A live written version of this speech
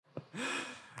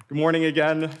Good morning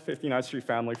again, 59th Street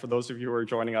family, for those of you who are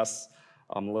joining us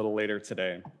a little later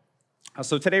today.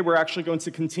 So today we're actually going to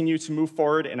continue to move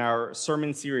forward in our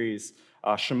sermon series,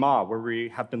 Shema, where we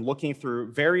have been looking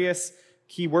through various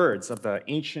key words of the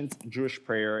ancient Jewish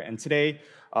prayer. And today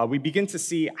we begin to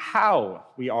see how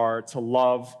we are to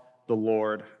love the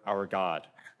Lord our God.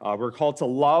 We're called to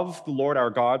love the Lord our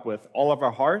God with all of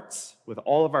our hearts, with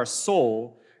all of our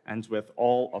soul, and with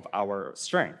all of our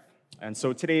strength. And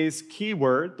so today's key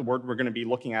word, the word we're going to be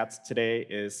looking at today,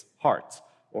 is heart,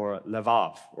 or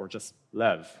levav, or just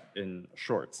lev in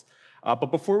short.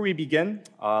 But before we begin,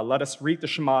 let us read the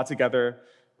Shema together,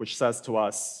 which says to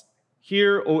us,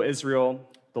 "Hear, O Israel,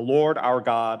 the Lord our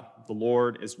God, the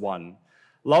Lord is one.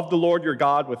 Love the Lord your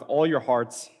God with all your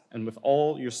heart, and with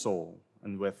all your soul,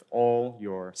 and with all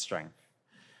your strength."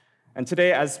 And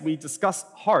today, as we discuss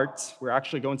heart, we're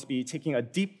actually going to be taking a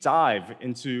deep dive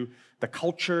into the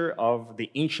culture of the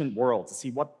ancient world to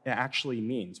see what it actually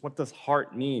means. What does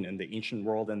heart mean in the ancient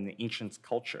world and the ancient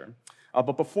culture?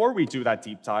 But before we do that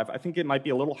deep dive, I think it might be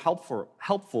a little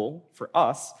helpful for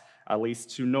us, at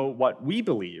least, to know what we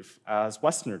believe as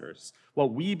Westerners,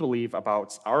 what we believe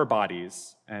about our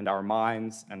bodies and our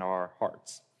minds and our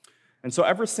hearts. And so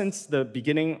ever since the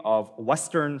beginning of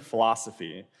Western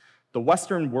philosophy, the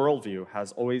Western worldview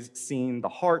has always seen the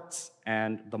heart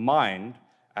and the mind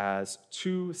as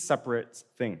two separate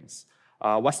things.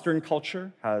 Western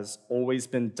culture has always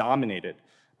been dominated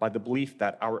by the belief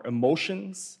that our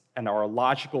emotions and our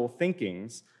logical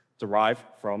thinkings derive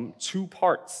from two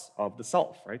parts of the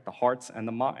self, right? The heart and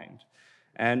the mind.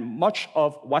 And much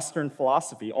of Western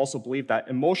philosophy also believed that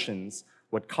emotions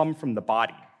would come from the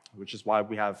body, which is why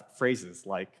we have phrases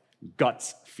like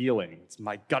gut feeling. It's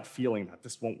my gut feeling that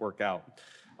this won't work out.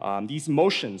 These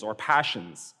emotions or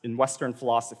passions in Western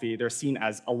philosophy, they're seen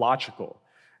as illogical,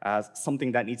 as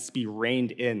something that needs to be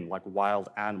reined in like a wild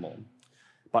animal.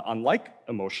 But unlike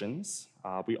emotions,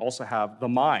 we also have the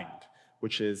mind,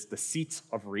 which is the seat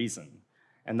of reason.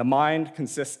 And the mind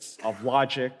consists of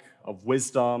logic, of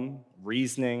wisdom,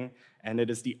 reasoning, and it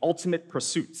is the ultimate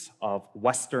pursuit of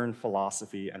Western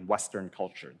philosophy and Western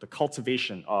culture, the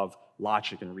cultivation of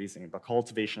logic and reasoning, the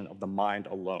cultivation of the mind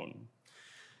alone.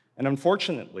 And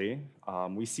unfortunately,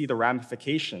 we see the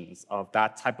ramifications of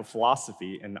that type of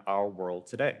philosophy in our world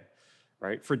today,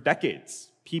 right? For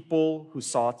decades, people who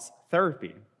sought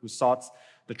therapy, who sought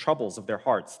the troubles of their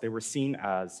hearts, they were seen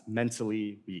as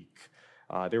mentally weak.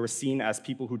 They were seen as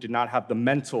people who did not have the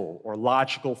mental or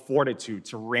logical fortitude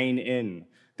to rein in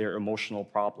their emotional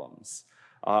problems.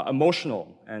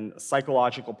 Emotional and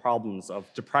psychological problems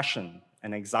of depression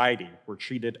and anxiety were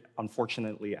treated,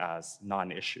 unfortunately, as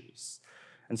non-issues.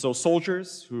 And so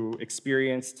soldiers who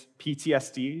experienced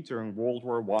PTSD during World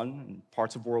War I and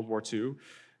parts of World War II,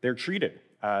 they're treated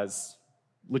as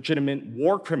legitimate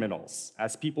war criminals,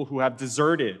 as people who have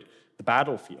deserted the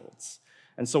battlefields.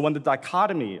 And so when the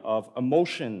dichotomy of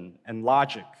emotion and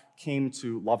logic came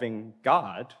to loving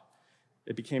God,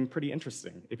 it became pretty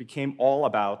interesting. It became all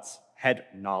about head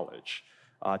knowledge.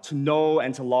 To know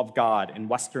and to love God in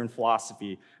Western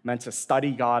philosophy meant to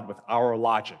study God with our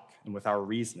logic and with our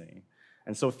reasoning.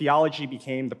 And so theology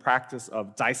became the practice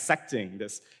of dissecting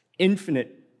this infinite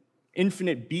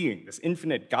being, this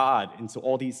infinite God, into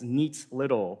all these neat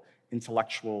little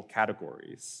intellectual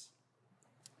categories.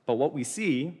 But what we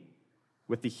see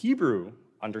with the Hebrew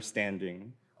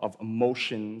understanding of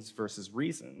emotions versus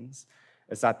reasons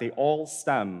is that they all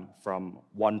stem from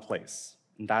one place,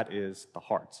 and that is the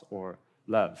heart, or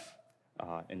lev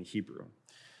in Hebrew.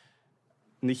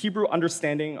 In the Hebrew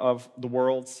understanding of the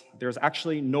world, there's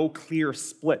actually no clear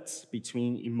split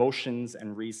between emotions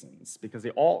and reasons because they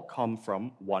all come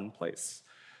from one place.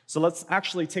 So let's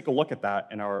actually take a look at that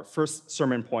in our first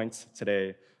sermon point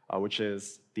today, which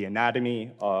is the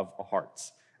anatomy of a heart.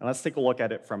 And let's take a look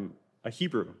at it from a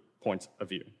Hebrew point of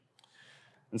view.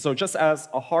 And so just as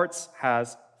a heart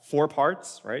has four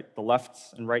parts, right? The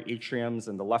left and right atriums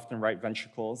and the left and right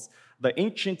ventricles. The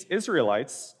ancient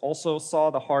Israelites also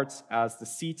saw the heart as the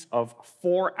seat of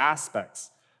four aspects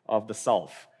of the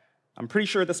self. I'm pretty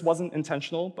sure this wasn't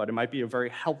intentional, but it might be a very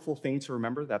helpful thing to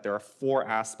remember that there are four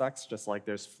aspects, just like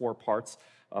there's four parts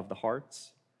of the heart.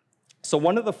 So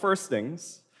one of the first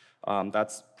things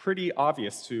that's pretty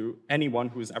obvious to anyone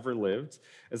who's ever lived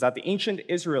is that the ancient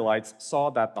Israelites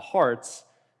saw that the heart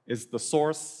is the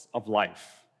source of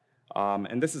life.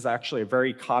 And this is actually a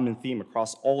very common theme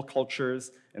across all cultures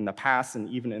in the past and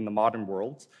even in the modern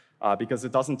world, because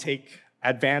it doesn't take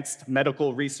advanced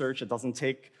medical research, it doesn't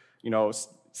take,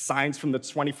 science from the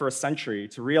 21st century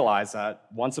to realize that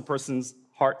once a person's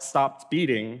heart stopped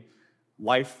beating,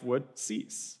 life would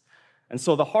cease. And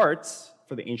so the heart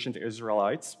for the ancient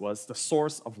Israelites was the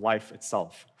source of life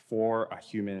itself for a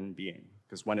human being,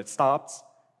 because when it stopped,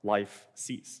 life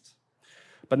ceased.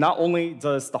 But not only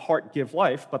does the heart give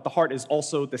life, but the heart is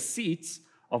also the seat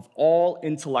of all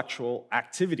intellectual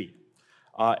activity.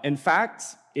 In fact,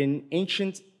 in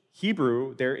ancient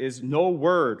Hebrew, there is no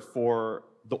word for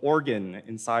the organ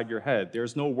inside your head.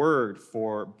 There's no word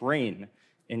for brain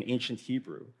in ancient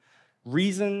Hebrew.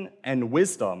 Reason and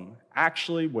wisdom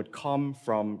actually would come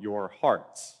from your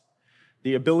heart.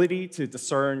 The ability to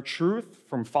discern truth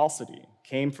from falsity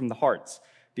came from the heart.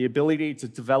 The ability to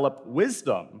develop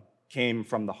wisdom came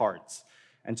from the heart.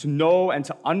 And to know and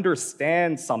to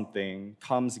understand something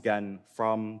comes again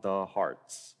from the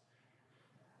heart.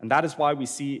 And that is why we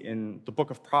see in the book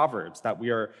of Proverbs that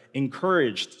we are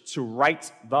encouraged to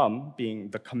write them, being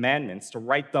the commandments, to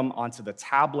write them onto the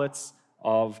tablets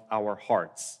of our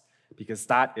hearts, because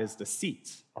that is the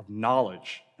seat of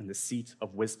knowledge and the seat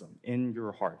of wisdom in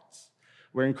your hearts.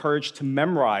 We're encouraged to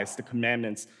memorize the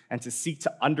commandments and to seek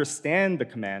to understand the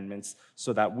commandments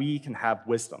so that we can have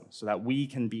wisdom, so that we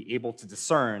can be able to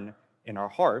discern in our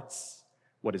hearts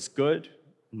what is good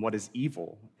and what is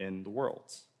evil in the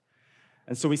world.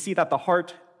 And so we see that the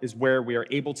heart is where we are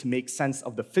able to make sense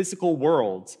of the physical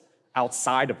world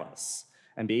outside of us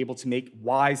and be able to make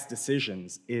wise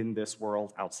decisions in this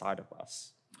world outside of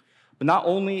us. But not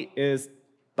only is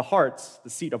the heart the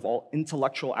seat of all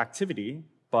intellectual activity,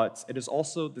 but it is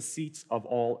also the seat of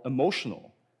all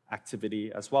emotional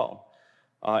activity as well.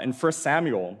 In 1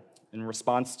 Samuel, in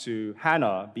response to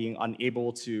Hannah being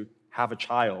unable to have a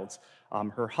child,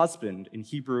 her husband in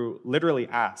Hebrew literally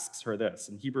asks her this.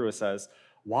 In Hebrew it says,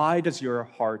 "Why does your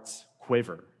heart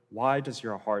quiver? Why does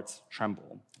your heart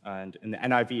tremble?" And in the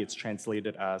NIV it's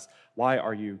translated as, "Why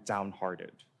are you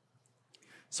downhearted?"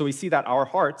 So we see that our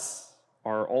hearts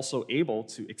are also able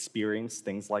to experience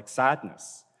things like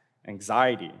sadness,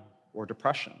 anxiety, or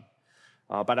depression.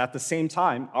 But at the same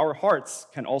time, our hearts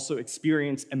can also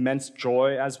experience immense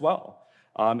joy as well.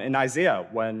 In Isaiah,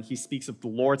 when he speaks of the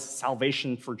Lord's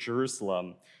salvation for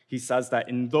Jerusalem, he says that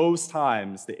in those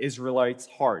times, the Israelites'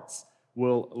 hearts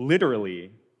will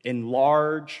literally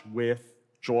enlarge with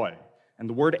joy. And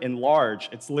the word enlarge,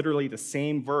 it's literally the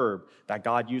same verb that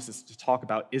God uses to talk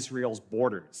about Israel's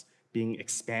borders being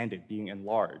expanded, being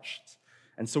enlarged.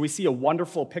 And so we see a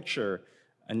wonderful picture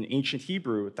in ancient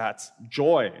Hebrew that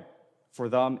joy for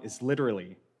them is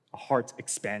literally a heart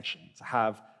expansion, to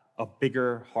have a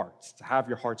bigger heart, to have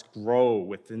your hearts grow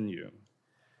within you.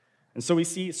 And so we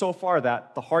see so far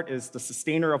that the heart is the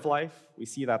sustainer of life. We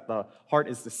see that the heart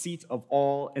is the seat of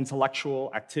all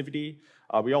intellectual activity.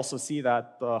 We also see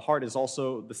that the heart is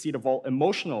also the seat of all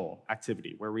emotional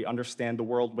activity, where we understand the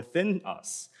world within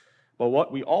us. But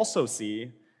what we also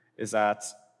see is that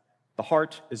the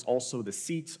heart is also the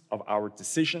seat of our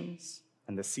decisions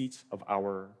and the seat of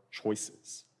our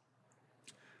choices.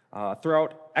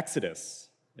 Throughout Exodus,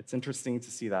 it's interesting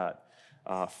to see that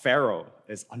Pharaoh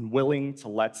is unwilling to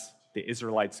let the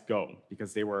Israelites go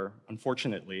because they were,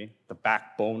 unfortunately, the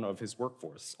backbone of his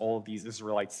workforce, all of these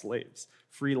Israelite slaves,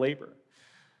 free labor.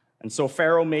 And so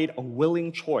Pharaoh made a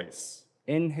willing choice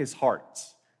in his heart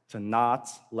to not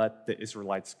let the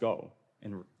Israelites go.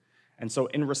 And so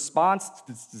in response to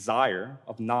this desire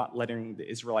of not letting the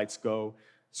Israelites go,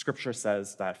 Scripture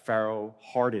says that Pharaoh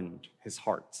hardened his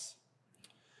heart.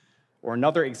 Or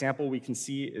another example we can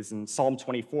see is in Psalm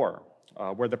 24,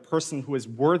 where the person who is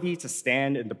worthy to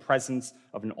stand in the presence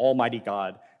of an almighty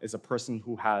God is a person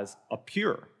who has a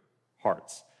pure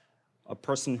heart, a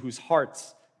person whose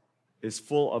heart is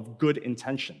full of good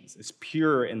intentions, is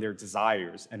pure in their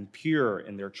desires and pure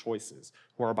in their choices,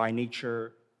 who are by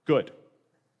nature good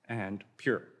and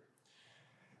pure.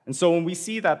 And so when we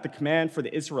see that the command for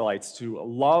the Israelites to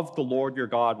love the Lord your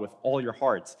God with all your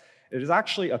hearts, it is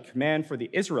actually a command for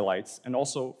the Israelites and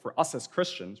also for us as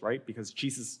Christians, right? Because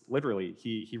Jesus literally,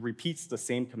 he repeats the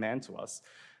same command to us.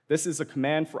 This is a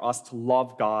command for us to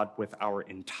love God with our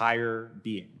entire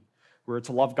being. We're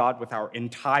to love God with our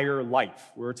entire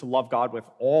life. We're to love God with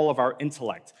all of our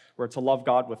intellect. We're to love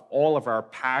God with all of our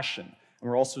passion. And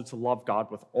we're also to love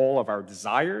God with all of our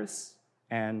desires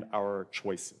and our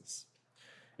choices.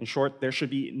 In short, there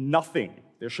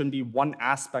shouldn't be one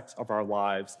aspect of our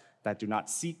lives that do not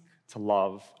seek to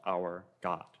love our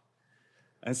God.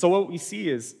 And so what we see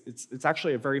is it's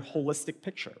actually a very holistic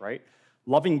picture, right?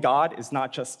 Loving God is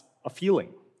not just a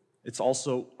feeling. It's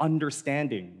also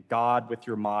understanding God with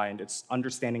your mind. It's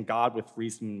understanding God with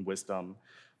reason and wisdom.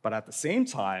 But at the same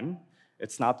time,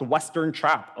 it's not the Western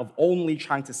trap of only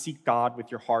trying to seek God with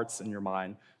your hearts and your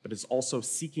mind, but it's also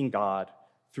seeking God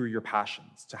through your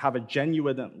passions, to have a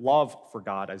genuine love for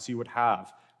God as you would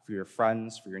have for your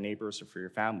friends, for your neighbors, or for your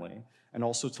family, and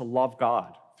also to love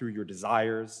God through your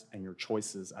desires and your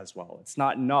choices as well. It's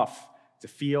not enough to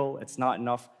feel, it's not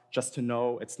enough just to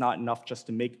know, it's not enough just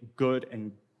to make good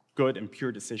and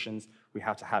pure decisions. We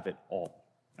have to have it all.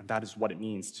 And that is what it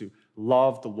means to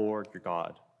love the Lord your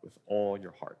God with all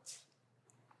your heart.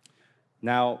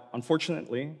 Now,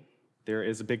 unfortunately, there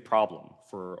is a big problem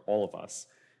for all of us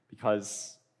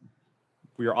because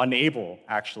we are unable,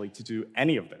 actually, to do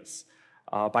any of this.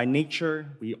 By nature,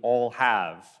 we all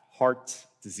have heart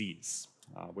disease,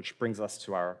 which brings us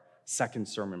to our second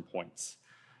sermon point.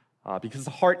 Because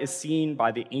the heart is seen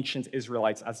by the ancient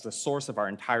Israelites as the source of our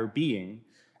entire being,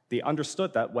 they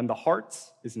understood that when the heart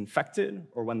is infected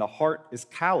or when the heart is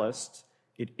calloused,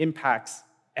 it impacts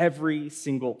every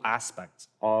single aspect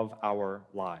of our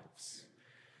lives.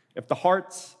 If the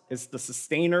heart is the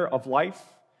sustainer of life,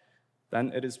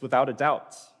 then it is without a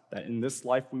doubt that in this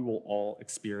life we will all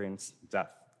experience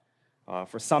death.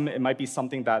 For some, it might be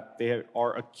something that they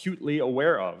are acutely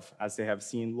aware of as they have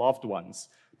seen loved ones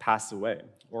pass away.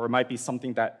 Or it might be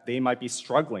something that they might be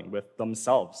struggling with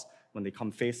themselves when they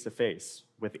come face to face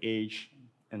with age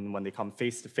and when they come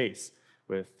face to face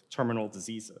with terminal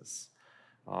diseases.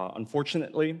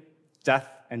 Unfortunately, death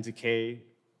and decay,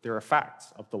 they're a fact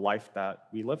of the life that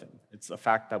we live in. It's a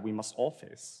fact that we must all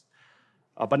face.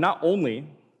 But not only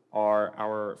are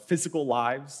our physical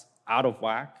lives out of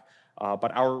whack,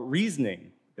 but our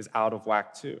reasoning is out of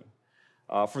whack too.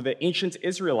 For the ancient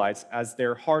Israelites, as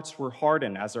their hearts were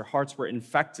hardened, as their hearts were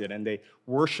infected, and they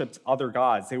worshiped other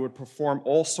gods, they would perform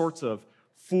all sorts of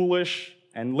foolish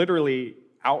and literally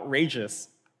outrageous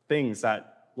things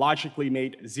that logically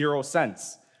made zero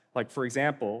sense. Like, for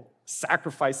example,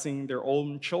 sacrificing their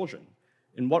own children.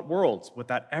 In what world would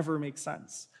that ever make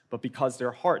sense? But because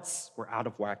their hearts were out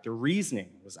of whack, their reasoning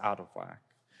was out of whack.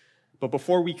 But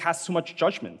before we cast too much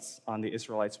judgments on the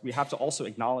Israelites, we have to also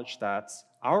acknowledge that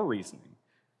our reasoning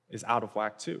is out of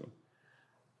whack too.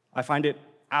 I find it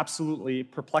absolutely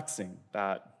perplexing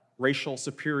that racial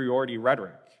superiority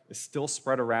rhetoric is still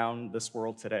spread around this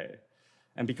world today.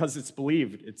 And because it's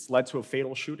believed, it's led to a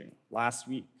fatal shooting last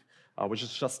week, which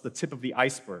is just the tip of the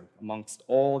iceberg amongst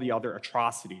all the other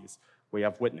atrocities we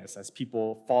have witnessed as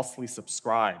people falsely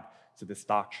subscribe to this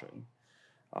doctrine.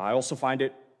 I also find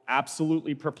it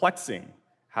absolutely perplexing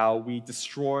how we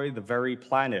destroy the very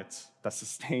planet that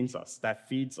sustains us, that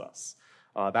feeds us.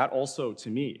 That also, to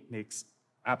me, makes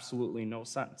absolutely no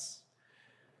sense.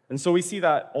 And so we see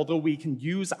that although we can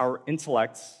use our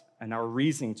intellect and our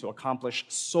reasoning to accomplish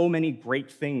so many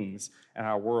great things in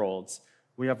our worlds,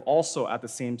 we have also at the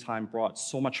same time brought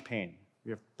so much pain.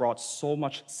 We have brought so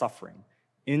much suffering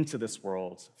into this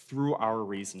world through our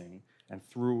reasoning and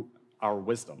through our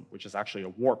wisdom, which is actually a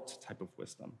warped type of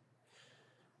wisdom.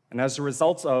 And as a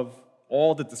result of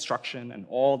all the destruction and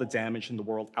all the damage in the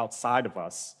world outside of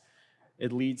us,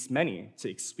 it leads many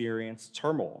to experience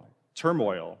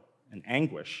turmoil and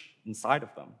anguish inside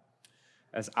of them,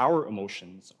 as our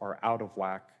emotions are out of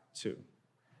whack too.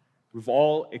 We've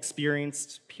all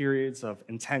experienced periods of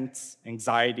intense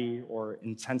anxiety or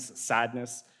intense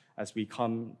sadness as we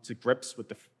come to grips with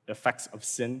the effects of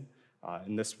sin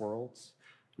in this world.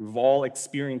 We've all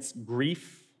experienced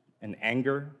grief and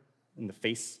anger in the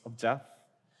face of death.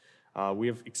 We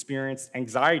have experienced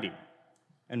anxiety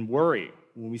and worry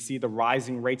when we see the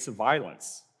rising rates of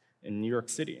violence in New York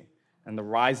City and the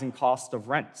rising cost of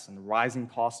rent and the rising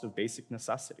cost of basic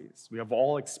necessities. We have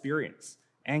all experienced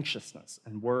anxiousness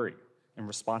and worry in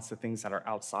response to things that are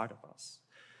outside of us.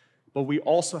 But we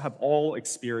also have all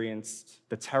experienced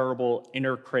the terrible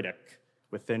inner critic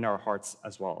within our hearts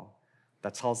as well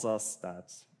that tells us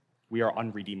that we are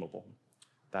unredeemable,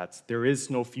 that there is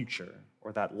no future,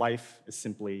 or that life is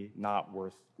simply not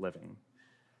worth living.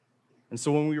 And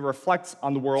so when we reflect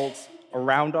on the world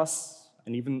around us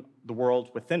and even the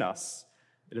world within us,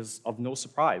 it is of no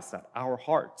surprise that our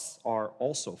hearts are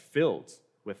also filled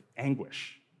with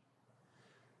anguish.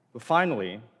 But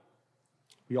finally,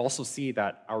 we also see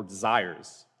that our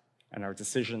desires and our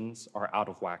decisions are out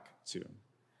of whack too.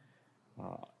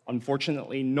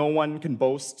 Unfortunately, no one can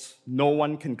boast, no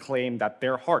one can claim that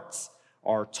their hearts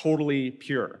are totally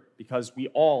pure because we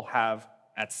all have,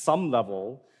 at some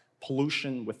level,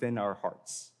 pollution within our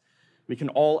hearts. We can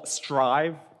all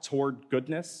strive toward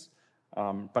goodness,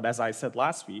 but as I said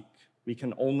last week, we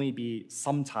can only be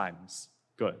sometimes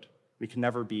good. We can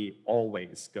never be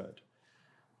always good.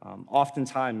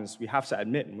 Oftentimes, we have to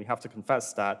admit and we have to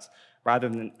confess that rather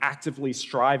than actively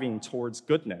striving towards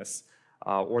goodness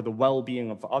or the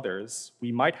well-being of others,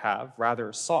 we might have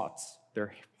rather sought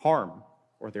their harm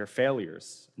or their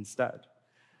failures instead.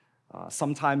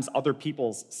 Sometimes other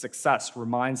people's success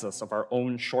reminds us of our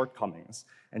own shortcomings,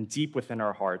 and deep within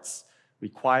our hearts, we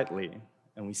quietly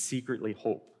and we secretly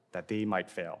hope that they might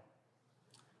fail.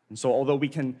 And so although we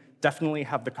can definitely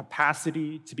have the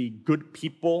capacity to be good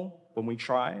people when we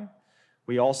try,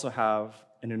 we also have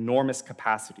an enormous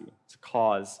capacity to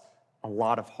cause a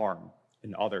lot of harm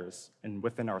in others and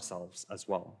within ourselves as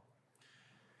well.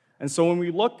 And so when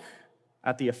we look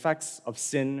at the effects of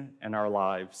sin in our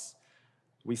lives,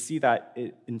 we see that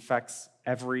it infects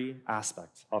every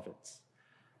aspect of it.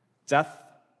 Death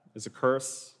is a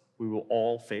curse we will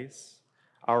all face.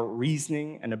 Our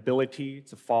reasoning and ability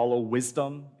to follow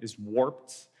wisdom is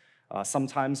warped.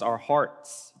 Sometimes our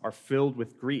hearts are filled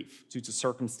with grief due to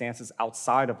circumstances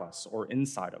outside of us or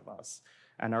inside of us,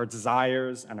 and our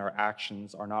desires and our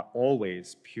actions are not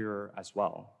always pure as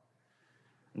well.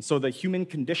 And so the human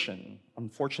condition,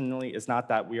 unfortunately, is not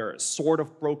that we are sort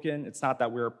of broken, it's not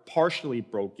that we're partially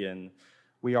broken,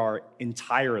 we are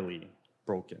entirely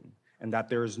broken, and that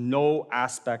there is no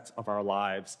aspect of our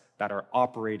lives that are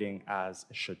operating as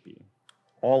it should be.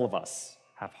 All of us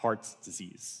have heart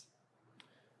disease.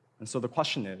 And so the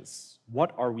question is,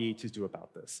 what are we to do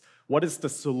about this? What is the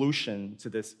solution to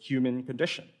this human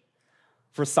condition?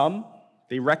 For some,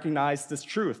 they recognize this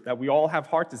truth that we all have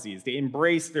heart disease. They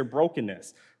embrace their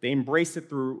brokenness. They embrace it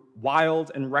through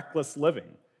wild and reckless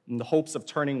living in the hopes of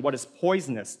turning what is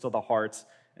poisonous to the heart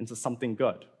into something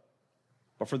good.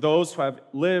 But for those who have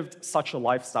lived such a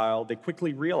lifestyle, they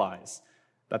quickly realize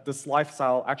that this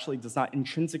lifestyle actually does not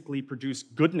intrinsically produce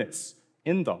goodness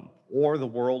in them or the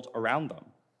world around them,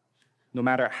 no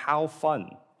matter how fun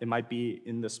it might be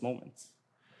in this moment.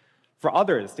 For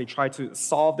others, they try to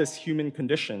solve this human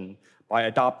condition by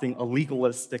adopting a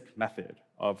legalistic method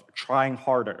of trying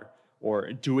harder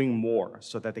or doing more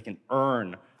so that they can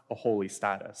earn a holy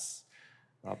status.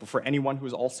 But for anyone who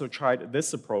has also tried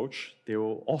this approach, they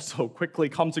will also quickly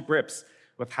come to grips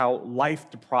with how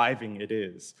life-depriving it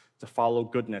is to follow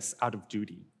goodness out of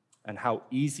duty, and how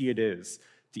easy it is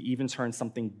to even turn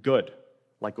something good,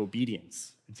 like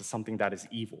obedience, into something that is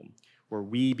evil, where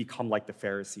we become like the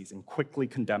Pharisees and quickly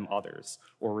condemn others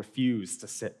or refuse to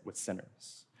sit with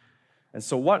sinners. And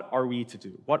so what are we to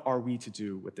do? What are we to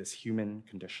do with this human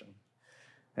condition?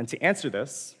 And to answer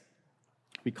this,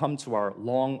 we come to our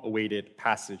long-awaited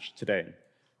passage today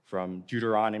from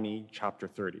Deuteronomy chapter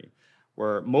 30,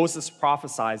 where Moses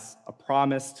prophesies a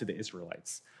promise to the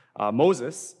Israelites.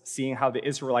 Moses, seeing how the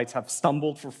Israelites have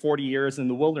stumbled for 40 years in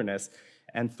the wilderness,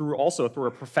 and through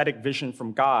a prophetic vision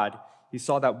from God, he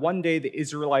saw that one day the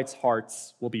Israelites'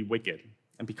 hearts will be wicked.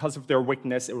 And because of their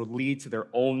wickedness, it would lead to their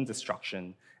own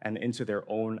destruction and into their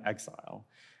own exile.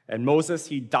 And Moses,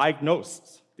 he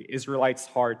diagnosed the Israelites'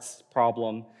 hearts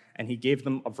problem, and he gave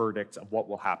them a verdict of what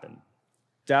will happen: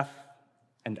 death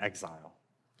and exile.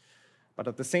 But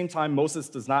at the same time, Moses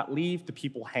does not leave the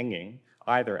people hanging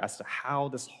either as to how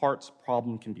this heart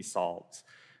problem can be solved.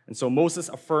 And so Moses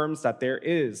affirms that there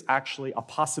is actually a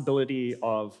possibility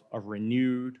of a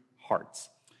renewed heart,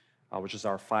 which is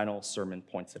our final sermon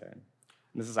point today.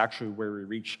 And this is actually where we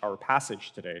reach our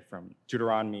passage today from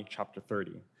Deuteronomy chapter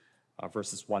 30,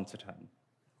 verses 1 to 10,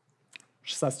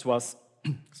 which says to us,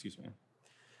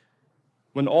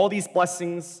 when all these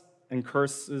blessings and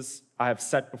curses I have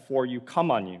set before you come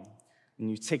on you, and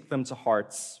you take them to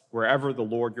heart wherever the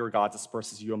Lord your God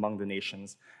disperses you among the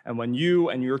nations, and when you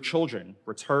and your children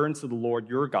return to the Lord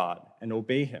your God and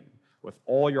obey him with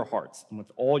all your hearts and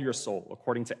with all your soul,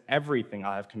 according to everything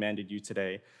I have commanded you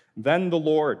today, then the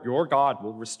Lord your God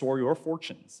will restore your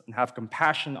fortunes and have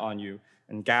compassion on you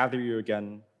and gather you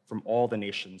again from all the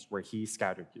nations where he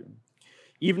scattered you.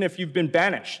 Even if you've been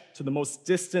banished to the most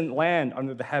distant land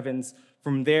under the heavens,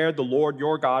 from there the Lord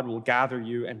your God will gather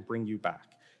you and bring you back.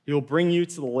 He will bring you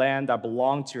to the land that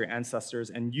belonged to your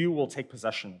ancestors, and you will take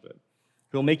possession of it.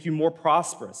 He will make you more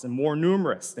prosperous and more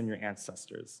numerous than your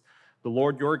ancestors. The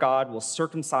Lord your God will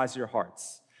circumcise your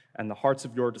hearts and the hearts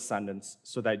of your descendants,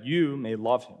 so that you may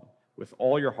love him with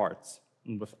all your hearts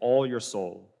and with all your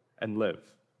soul and live.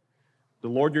 The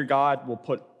Lord your God will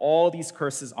put all these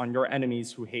curses on your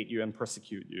enemies who hate you and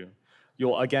persecute you.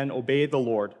 You'll again obey the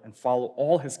Lord and follow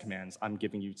all his commands I'm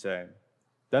giving you today.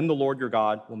 Then the Lord your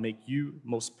God will make you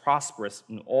most prosperous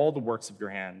in all the works of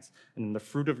your hands, and in the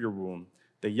fruit of your womb,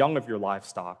 the young of your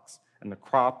livestock, and the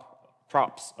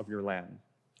crops of your land.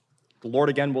 The Lord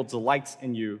again will delight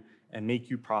in you and make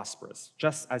you prosperous,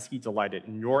 just as he delighted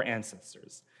in your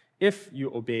ancestors, if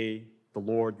you obey the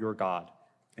Lord your God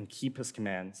and keep his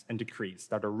commands and decrees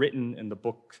that are written in the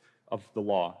book of the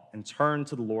law, and turn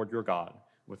to the Lord your God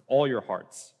with all your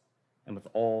hearts and with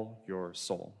all your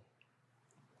soul.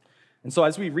 And so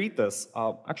as we read this,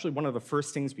 actually one of the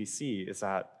first things we see is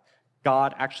that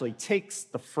God actually takes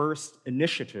the first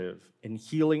initiative in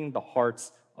healing the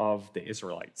hearts of the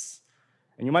Israelites.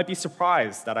 And you might be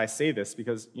surprised that I say this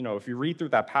because, if you read through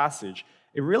that passage,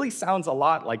 it really sounds a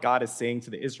lot like God is saying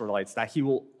to the Israelites that he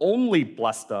will only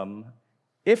bless them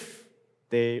if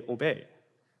they obey,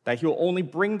 that he will only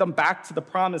bring them back to the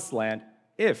promised land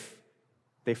if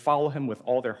they follow him with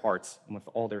all their hearts and with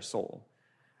all their soul.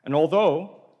 And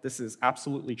although this is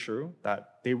absolutely true,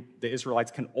 that the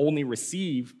Israelites can only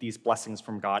receive these blessings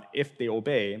from God if they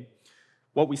obey,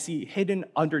 what we see hidden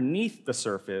underneath the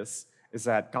surface is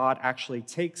that God actually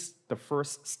takes the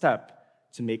first step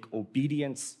to make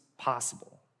obedience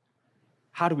possible.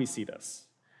 How do we see this?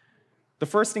 The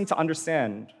first thing to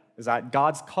understand is that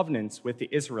God's covenant with the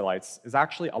Israelites is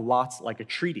actually a lot like a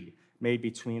treaty made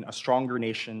between a stronger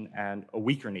nation and a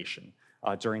weaker nation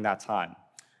during that time.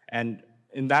 And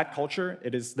in that culture,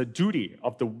 it is the duty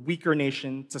of the weaker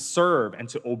nation to serve and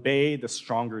to obey the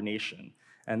stronger nation.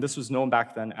 And this was known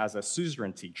back then as a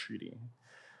suzerainty treaty.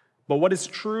 But what is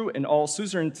true in all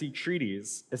suzerainty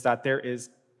treaties is that there is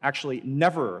actually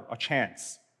never a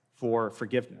chance for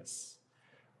forgiveness.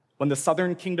 When the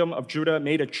southern kingdom of Judah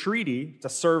made a treaty to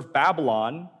serve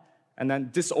Babylon and then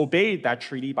disobeyed that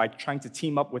treaty by trying to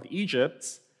team up with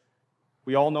Egypt,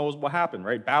 we all know what happened,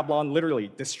 right? Babylon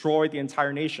literally destroyed the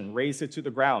entire nation, razed it to the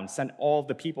ground, sent all of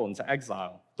the people into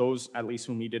exile, those at least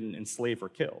whom he didn't enslave or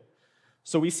kill.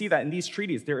 So we see that in these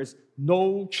treaties, there is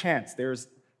no chance, there's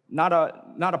not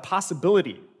a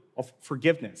possibility of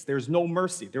forgiveness. There's no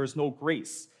mercy, there is no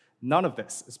grace. None of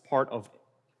this is part of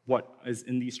what is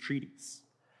in these treaties.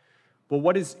 But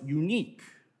what is unique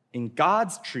in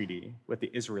God's treaty with the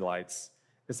Israelites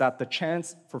is that the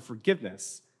chance for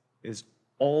forgiveness is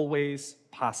always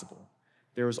possible.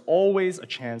 There is always a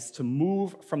chance to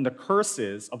move from the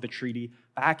curses of the treaty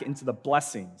back into the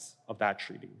blessings of that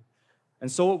treaty.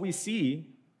 And so what we see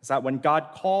is that when God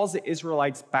calls the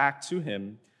Israelites back to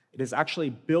him, it is actually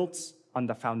built on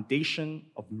the foundation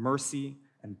of mercy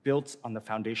and built on the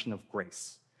foundation of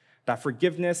grace. That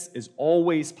forgiveness is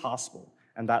always possible,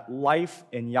 and that life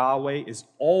in Yahweh is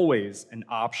always an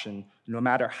option, no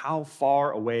matter how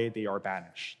far away they are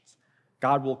banished.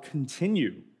 God will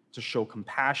continue to show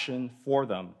compassion for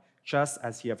them, just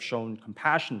as he have shown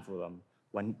compassion for them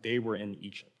when they were in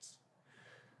Egypt.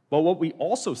 But what we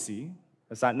also see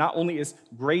is that not only is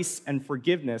grace and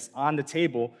forgiveness on the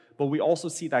table, but we also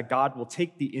see that God will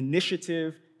take the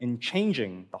initiative in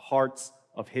changing the hearts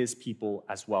of his people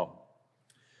as well.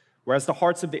 Whereas the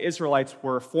hearts of the Israelites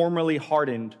were formerly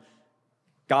hardened,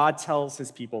 God tells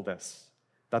his people this,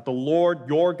 that the Lord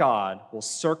your God will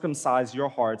circumcise your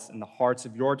hearts and the hearts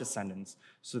of your descendants,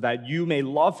 so that you may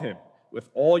love him with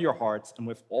all your hearts and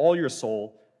with all your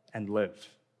soul and live.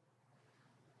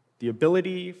 The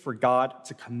ability for God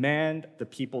to command the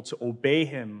people to obey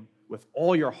him with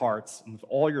all your hearts and with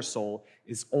all your soul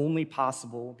is only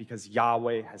possible because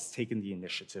Yahweh has taken the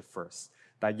initiative first,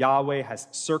 that Yahweh has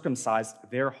circumcised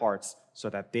their hearts so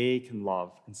that they can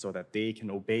love and so that they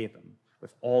can obey them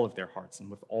with all of their hearts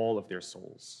and with all of their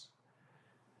souls.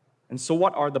 And so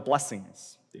what are the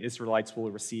blessings the Israelites will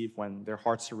receive when their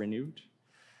hearts are renewed?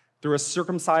 Through a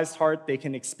circumcised heart, they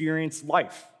can experience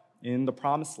life in the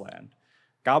promised land.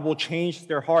 God will change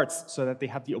their hearts so that they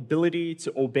have the ability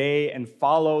to obey and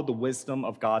follow the wisdom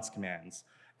of God's commands.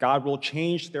 God will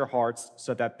change their hearts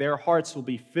so that their hearts will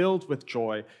be filled with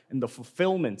joy in the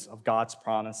fulfillment of God's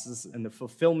promises and the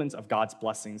fulfillment of God's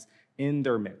blessings in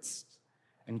their midst.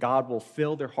 And God will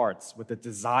fill their hearts with a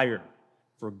desire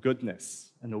for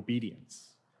goodness and obedience.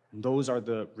 And those are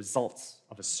the results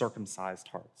of a circumcised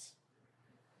heart.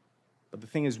 But the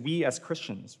thing is, we as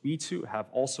Christians, we too have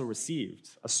also received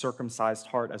a circumcised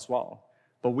heart as well.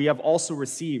 But we have also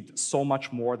received so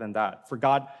much more than that. For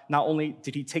God, not only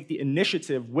did he take the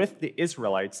initiative with the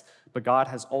Israelites, but God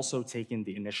has also taken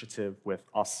the initiative with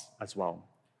us as well,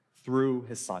 through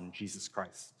his Son, Jesus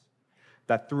Christ.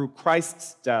 That through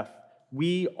Christ's death,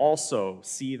 we also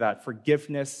see that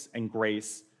forgiveness and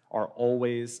grace are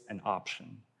always an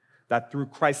option. That through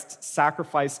Christ's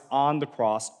sacrifice on the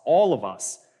cross, all of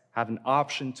us have an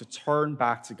option to turn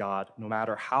back to God no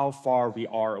matter how far we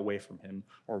are away from him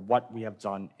or what we have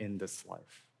done in this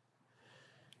life.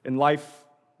 In life,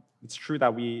 it's true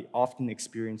that we often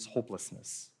experience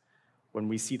hopelessness when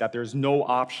we see that there's no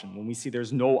option, when we see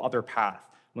there's no other path,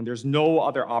 when there's no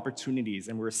other opportunities,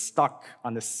 and we're stuck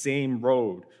on the same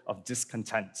road of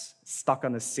discontent, stuck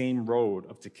on the same road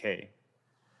of decay.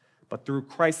 But through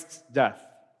Christ's death,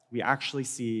 we actually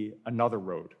see another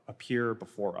road appear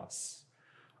before us,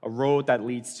 a road that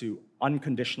leads to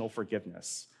unconditional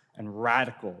forgiveness and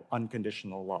radical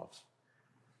unconditional love.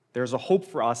 There's a hope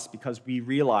for us because we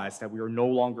realize that we are no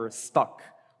longer stuck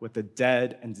with a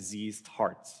dead and diseased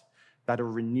heart, that a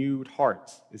renewed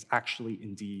heart is actually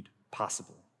indeed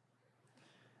possible.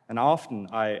 And often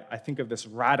I think of this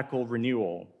radical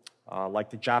renewal like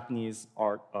the Japanese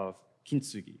art of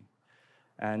kintsugi.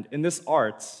 And in this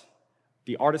art,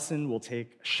 the artisan will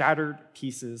take shattered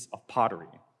pieces of pottery.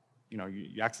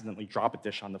 You accidentally drop a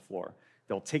dish on the floor.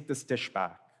 They'll take this dish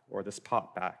back or this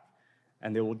pot back,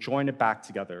 and they will join it back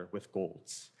together with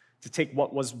golds to take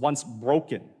what was once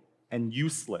broken and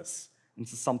useless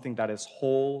into something that is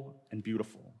whole and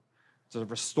beautiful, to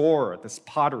restore this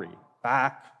pottery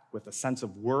back with a sense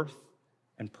of worth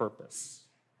and purpose.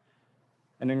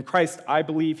 And in Christ, I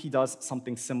believe he does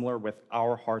something similar with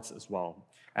our hearts as well,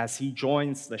 as he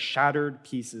joins the shattered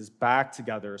pieces back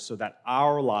together so that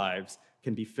our lives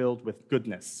can be filled with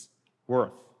goodness,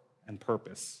 worth, and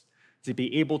purpose, to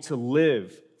be able to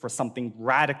live for something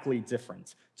radically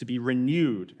different, to be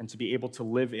renewed and to be able to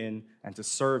live in and to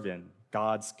serve in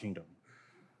God's kingdom.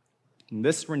 And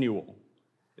this renewal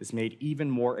is made even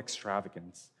more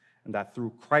extravagant, and that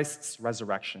through Christ's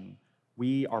resurrection,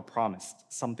 we are promised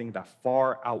something that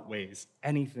far outweighs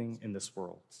anything in this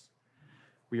world.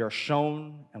 We are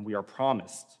shown and we are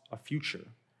promised a future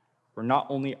where not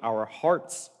only our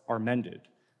hearts are mended,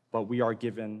 but we are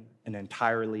given an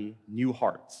entirely new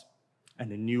heart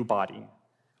and a new body,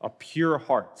 a pure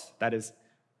heart that is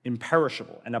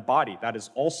imperishable, and a body that is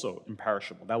also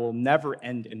imperishable, that will never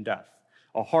end in death,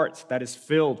 a heart that is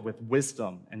filled with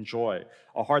wisdom and joy,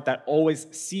 a heart that always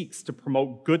seeks to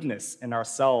promote goodness in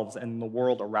ourselves and in the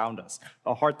world around us,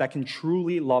 a heart that can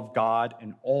truly love God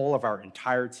in all of our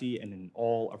entirety and in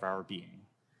all of our being.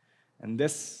 And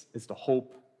this is the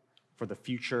hope for the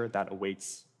future that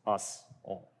awaits us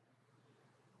all.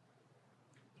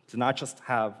 To not just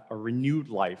have a renewed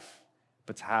life,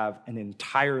 but to have an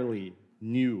entirely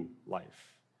new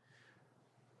life.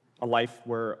 A life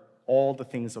where all the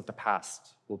things of the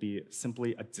past will be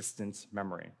simply a distant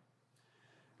memory.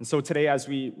 And so today, as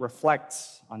we reflect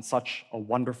on such a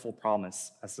wonderful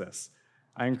promise as this,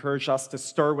 I encourage us to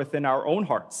stir within our own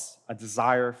hearts a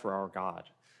desire for our God,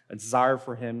 a desire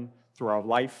for him through our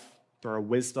life, through our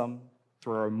wisdom,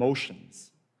 through our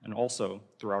emotions, and also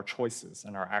through our choices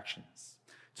and our actions,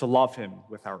 to love him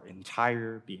with our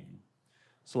entire being.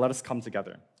 So let us come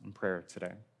together in prayer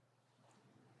today.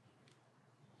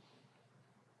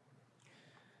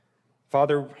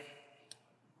 Father,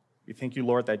 we thank you,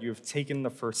 Lord, that you have taken the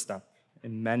first step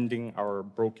in mending our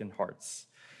broken hearts.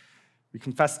 We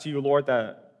confess to you, Lord,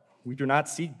 that we do not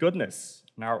seek goodness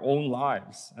in our own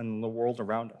lives and in the world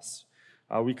around us.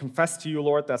 We confess to you,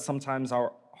 Lord, that sometimes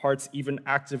our hearts even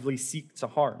actively seek to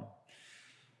harm.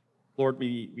 Lord,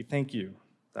 we thank you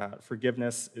that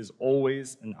forgiveness is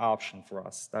always an option for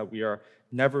us, that we are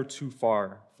never too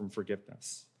far from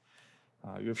forgiveness.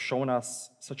 You have shown us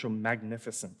such a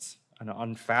magnificent and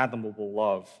unfathomable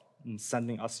love in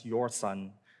sending us your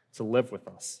Son to live with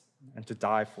us and to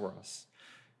die for us.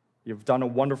 You've done a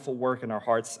wonderful work in our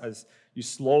hearts as you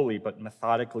slowly but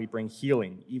methodically bring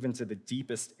healing even to the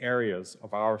deepest areas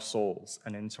of our souls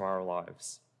and into our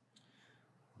lives.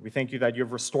 We thank you that you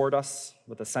have restored us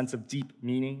with a sense of deep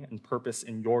meaning and purpose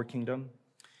in your kingdom.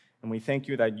 And we thank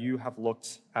you that you have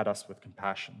looked at us with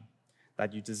compassion,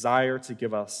 that you desire to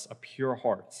give us a pure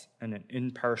heart and an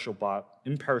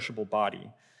imperishable body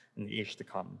in the age to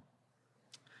come.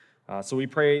 So we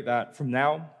pray that from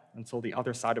now until the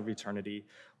other side of eternity,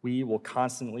 we will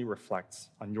constantly reflect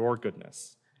on your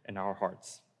goodness in our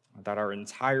hearts, that our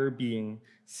entire being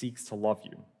seeks to love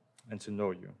you and to know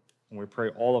you. And we pray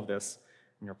all of this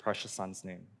in your precious Son's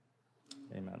name.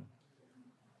 Amen.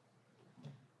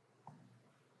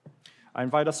 I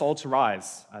invite us all to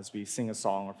rise as we sing a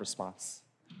song of response.